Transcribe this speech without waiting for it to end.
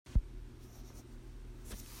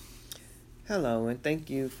Hello, and thank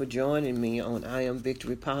you for joining me on I Am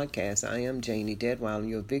Victory podcast. I am Janie Deadweiler,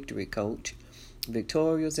 your victory coach,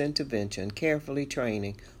 Victorious Intervention, carefully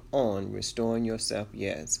training on restoring yourself,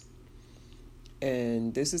 yes.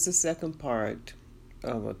 And this is the second part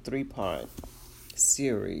of a 3-part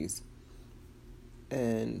series.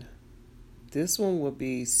 And this one will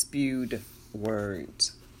be spewed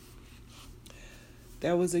words.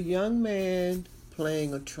 There was a young man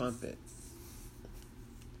playing a trumpet.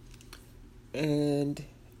 And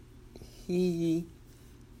he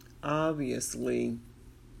obviously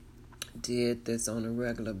did this on a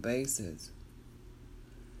regular basis.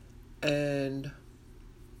 And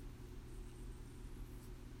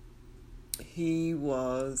he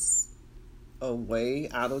was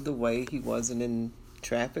out of the way. He wasn't in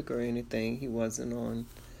traffic or anything. He wasn't on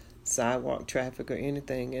sidewalk traffic or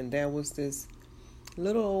anything. And there was this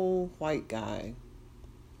little old white guy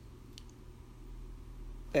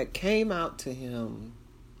that came out to him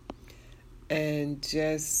and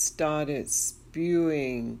just started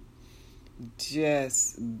spewing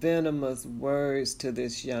just venomous words to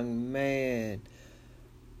this young man.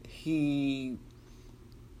 He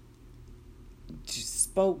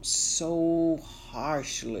spoke so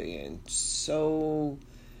harshly and so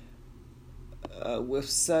with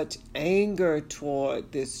such anger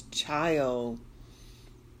toward this child.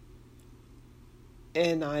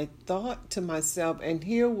 And I thought to myself, and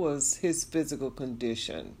here was his physical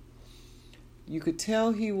condition. You could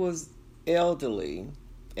tell he was elderly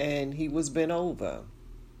and he was bent over.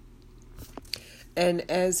 And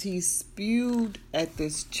as he spewed at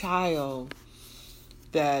this child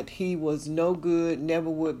that he was no good, never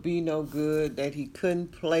would be no good, that he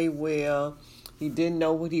couldn't play well, he didn't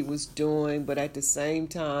know what he was doing, but at the same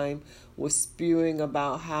time was spewing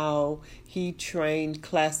about how he trained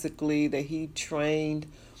classically, that he trained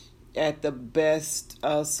at the best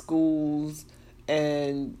schools,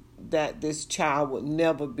 and that this child would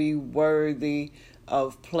never be worthy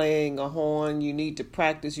of playing a horn. You need to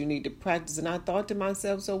practice. And I thought to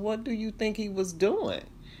myself, so what do you think he was doing?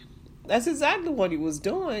 That's exactly what he was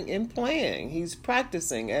doing in playing. He's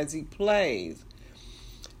practicing as he plays.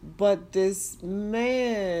 But this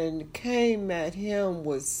man came at him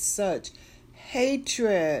with such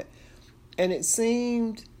hatred. And it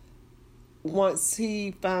seemed once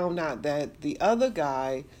he found out that the other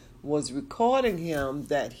guy was recording him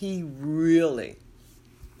that he really,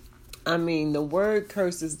 the word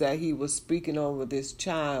curses that he was speaking over this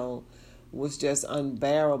child was just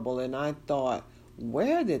unbearable. And I thought,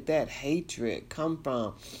 where did that hatred come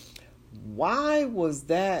from? Why was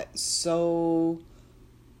that such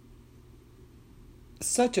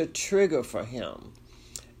a trigger for him?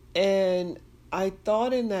 And I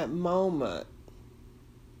thought in that moment,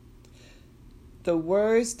 the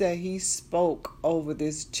words that he spoke over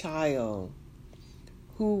this child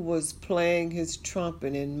who was playing his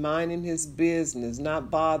trumpet and minding his business, not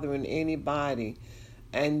bothering anybody,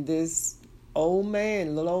 and this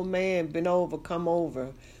little old man bent over, come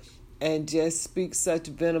over, and just speak such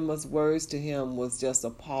venomous words to him was just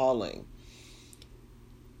appalling.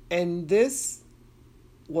 And this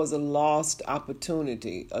was a lost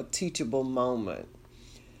opportunity, a teachable moment.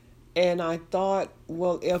 And I thought,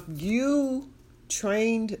 well, if you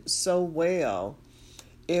trained so well,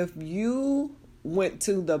 if you went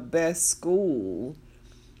to the best school,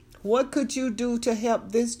 what could you do to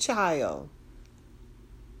help this child?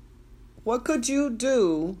 What could you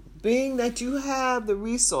do, being that you have the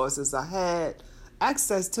resources? I had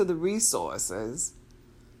access to the resources.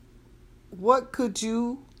 What could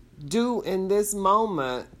you do in this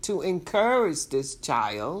moment to encourage this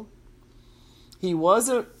child? He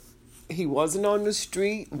wasn't on the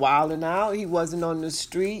street wilding out. He wasn't on the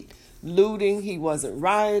street looting. He wasn't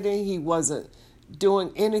rioting. He wasn't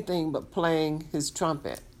doing anything but playing his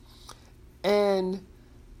trumpet. And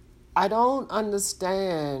I don't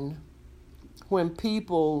understand when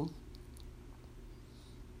people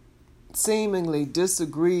seemingly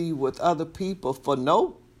disagree with other people for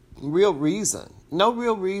no real reason. No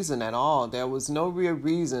real reason at all. There was no real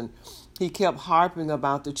reason. He kept harping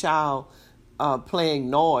about the child playing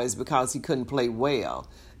noise because he couldn't play well.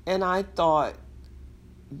 And I thought,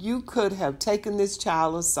 you could have taken this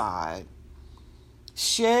child aside,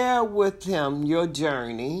 share with him your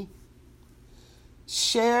journey,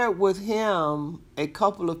 share with him a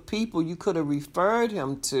couple of people you could have referred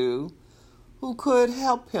him to who could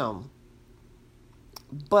help him.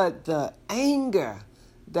 But the anger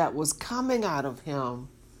that was coming out of him,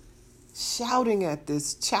 shouting at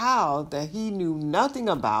this child that he knew nothing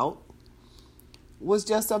about, was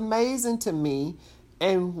just amazing to me.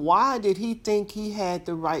 And why did he think he had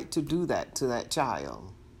the right to do that to that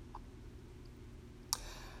child?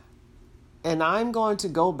 And I'm going to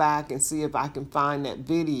go back and see if I can find that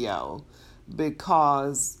video,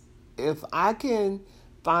 because if I can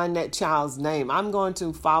find that child's name, I'm going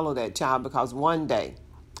to follow that child, because one day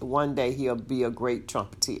he'll be a great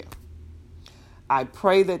trumpeter. I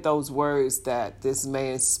pray that those words that this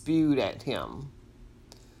man spewed at him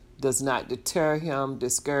does not deter him,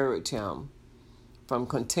 discourage him from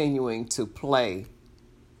continuing to play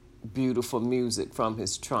beautiful music from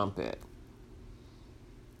his trumpet.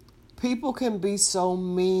 People can be so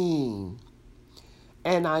mean.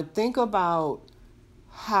 And I think about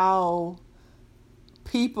how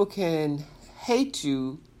people can hate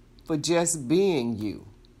you for just being you.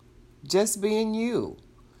 Just being you.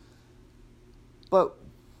 But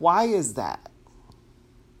why is that?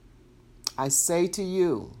 I say to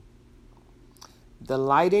you, the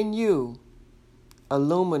light in you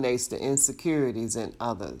illuminates the insecurities in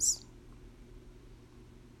others.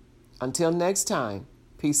 Until next time,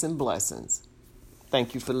 peace and blessings.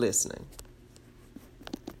 Thank you for listening.